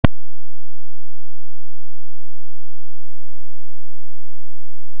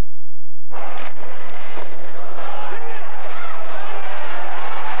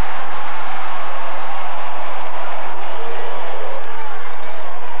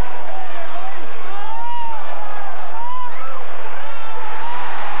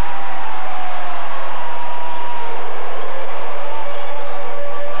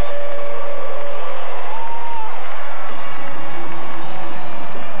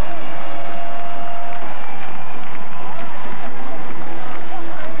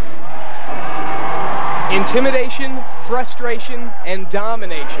Intimidation, frustration, and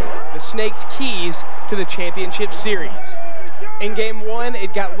domination, the Snakes' keys to the championship series. In game one,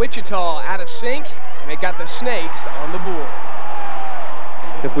 it got Wichita out of sync, and it got the Snakes on the board.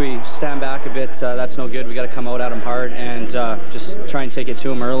 If we stand back a bit, that's no good. We got to come out at them hard and just try and take it to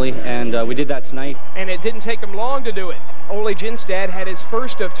them early, and we did that tonight. And it didn't take them long to do it. Ole Jinstad had his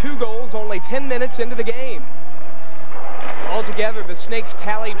first of 2 goals only 10 minutes into the game. Altogether, the Snakes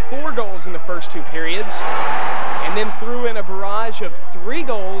tallied 4 goals in the first 2 periods, and then threw in a barrage of 3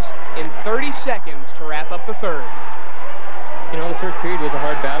 goals in 30 seconds to wrap up the third. You know, the first period was a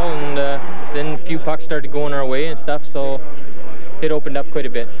hard battle, and then a few pucks started going our way and stuff, so it opened up quite a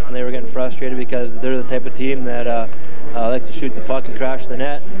bit. And they were getting frustrated because they're the type of team that likes to shoot the puck and crash the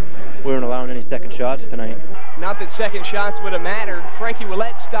net. We weren't allowing any second shots tonight. Not that second shots would have mattered. Frankie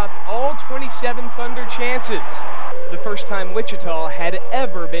Willette stopped all 27 Thunder chances. The first time Wichita had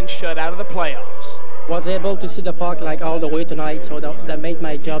ever been shut out of the playoffs. Was able to see the puck like all the way tonight, so that made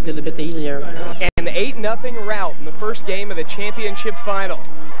my job a little bit easier. An 8-0 rout in the first game of the championship final.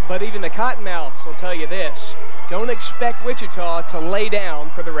 But even the Cottonmouths will tell you this: don't expect Wichita to lay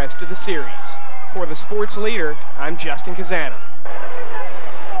down for the rest of the series. For the Sports Leader, I'm Justin Kazana.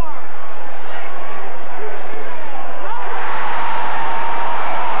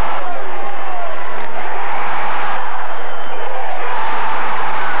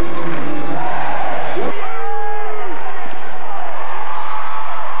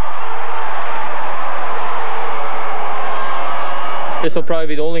 This will probably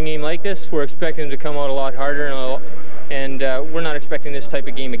be the only game like this. We're expecting them to come out a lot harder, and we're not expecting this type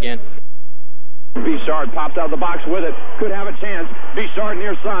of game again. Bouchard pops out of the box with it. Could have a chance. Bouchard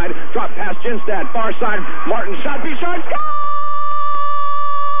near side. Drop past Jinstad. Far side. Martin shot. Bouchard scores!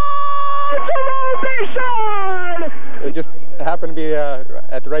 Bouchard! It just happened to be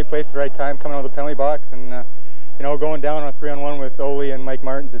at the right place at the right time, coming out of the penalty box. And, you know, going down on a 3-on-1 with Ole and Mike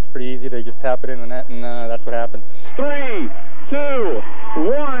Martins, it's pretty easy to just tap it in the net, and that's what happened. 3, 2,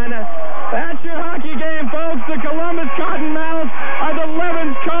 1. That's your hockey game, folks. The Columbus Cottonmouths are the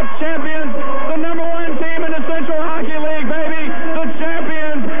 11th Cup champions, the #1 team in the Central Hockey League, baby. The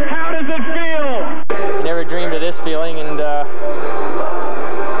champions. How does it feel? Never dreamed of this feeling, and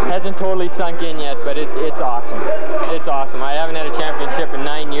hasn't totally sunk in yet, but it's awesome. It's awesome. I haven't had a championship in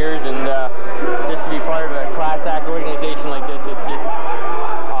 9 years, and just to be part of a class act organization like this, it's just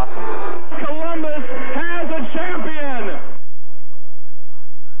awesome. Columbus has a champion.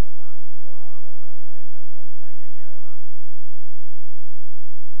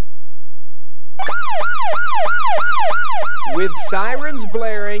 With sirens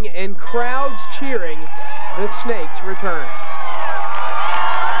blaring and crowds cheering, the Snakes return.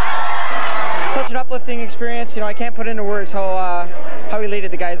 Such an uplifting experience. You know, I can't put into words how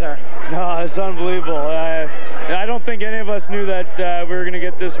elated the guys are. No, it's unbelievable. I don't think any of us knew that we were going to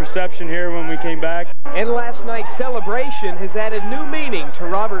get this reception here when we came back. And last night's celebration has added new meaning to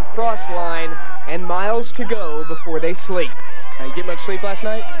Robert Frost's line, and miles to go before they sleep. You get much sleep last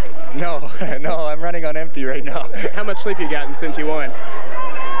night? No, no, I'm running on empty right now. How much sleep you gotten since you won?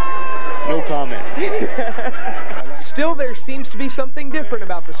 No comment. Still, there seems to be something different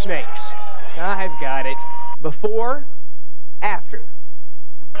about the Snakes. I've got it. Before, after.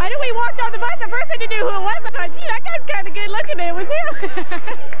 I knew we walked on the bus, the first thing to do who it was, I thought, gee, that guy's kind of good looking, it was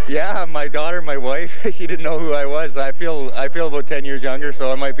him. Yeah, my daughter, my wife, she didn't know who I was. I feel about 10 years younger, so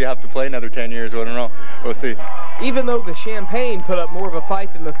I might have to play another 10 years. I don't know. We'll see. Even though the Champagne put up more of a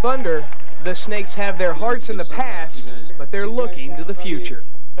fight than the Thunder, the Snakes have their hearts in the past, but they're looking to the future.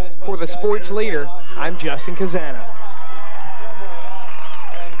 For the Sports Leader, I'm Justin Kazana.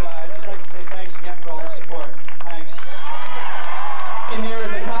 In here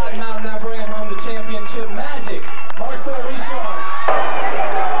is the Cottonmouth, now bringing home the championship magic. Marcel Richard.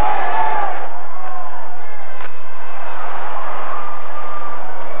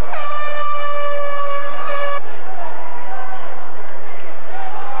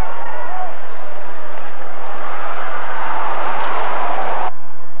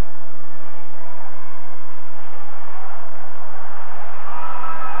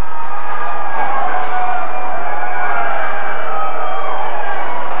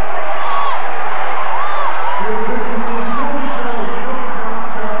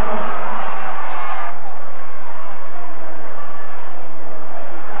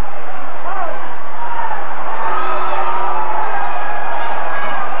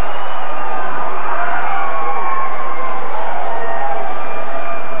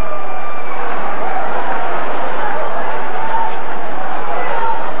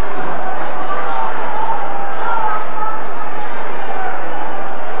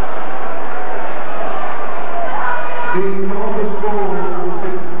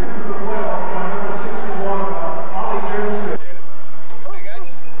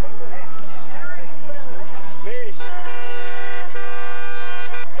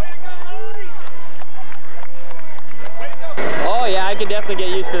 definitely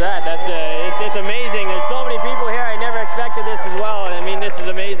get used to that. That's it's amazing. There's so many people here. I never expected this as well, and I mean, this is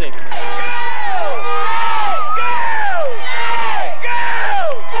amazing.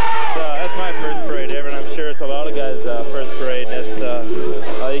 That's my first parade ever, and I'm sure it's a lot of guys' first parade. That's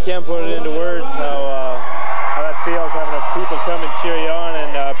you can't put it into words how that feels, having people come and cheer you on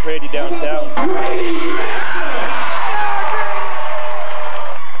and parade you downtown.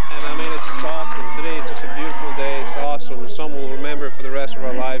 And I mean, it's just awesome. Today is just a beautiful day. It's awesome. Some will remember it for the rest of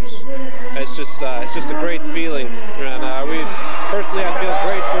our lives. It's just a great feeling, and personally, I feel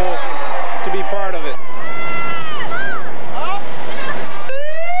grateful to be part of it.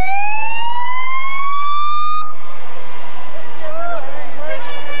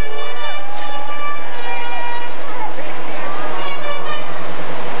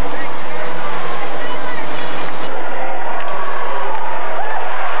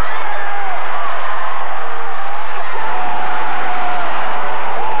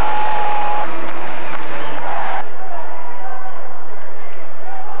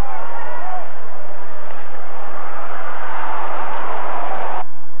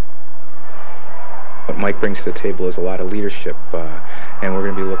 What Mike brings to the table is a lot of leadership, and we're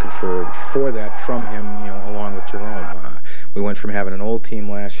going to be looking for that from him, along with Jerome. We went from having an old team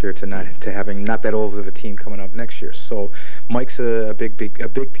last year to having not that old of a team coming up next year. So Mike's a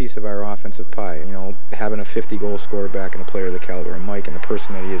big piece of our offensive pie. Having a 50-goal scorer back and a player of the caliber of Mike and the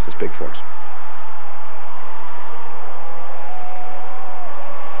person that he is big for us.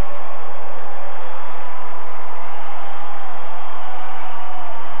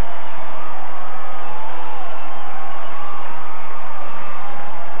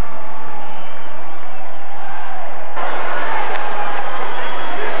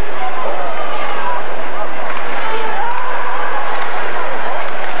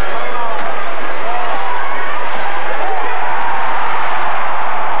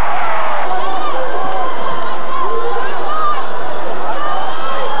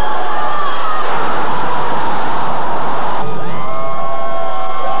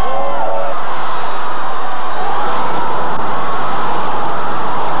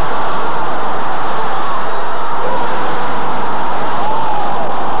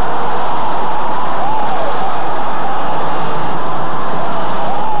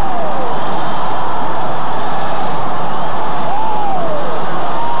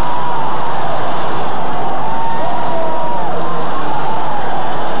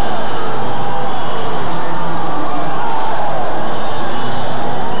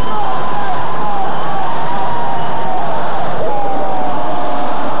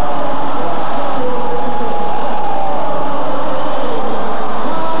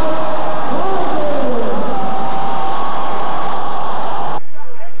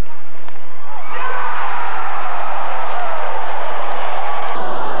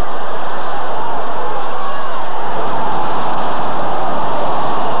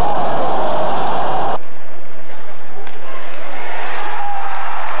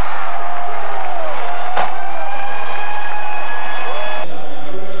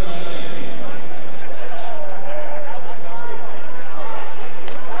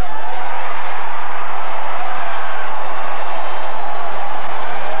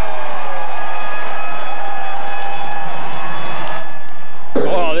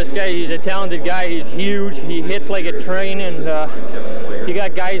 This guy, he's a talented guy. He's huge. He hits like a train, and you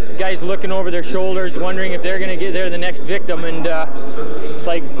got guys looking over their shoulders, wondering if they're going to get there the next victim. And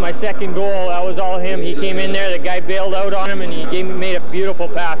like my second goal, that was all him. He came in there, the guy bailed out on him, and he made a beautiful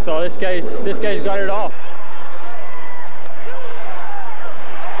pass. So this guy's got it all.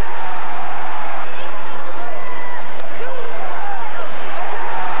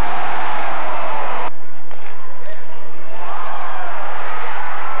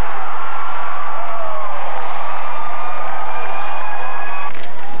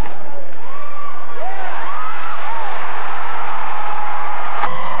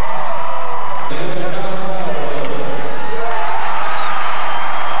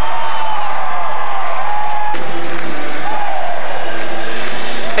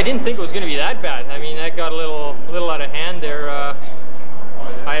 I didn't think it was going to be that bad. I mean, that got a little out of hand there.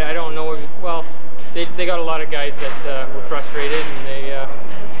 I don't know. Well, they got a lot of guys that were frustrated, and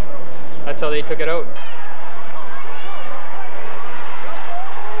that's how they took it out.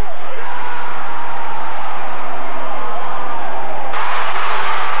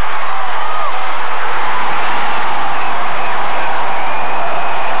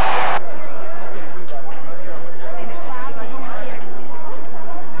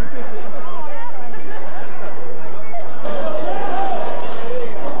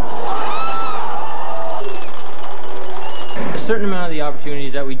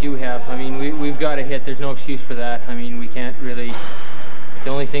 opportunities that we do have, I mean, we've got to hit. There's no excuse for that. I mean, we can't really. The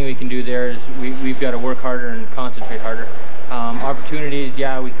only thing we can do there is we've got to work harder and concentrate harder. Opportunities,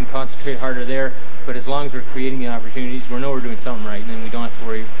 yeah, we can concentrate harder there, but as long as we're creating the opportunities, we know we're doing something right, and then we don't have to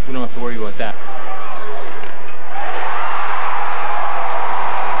worry. We don't have to worry about that.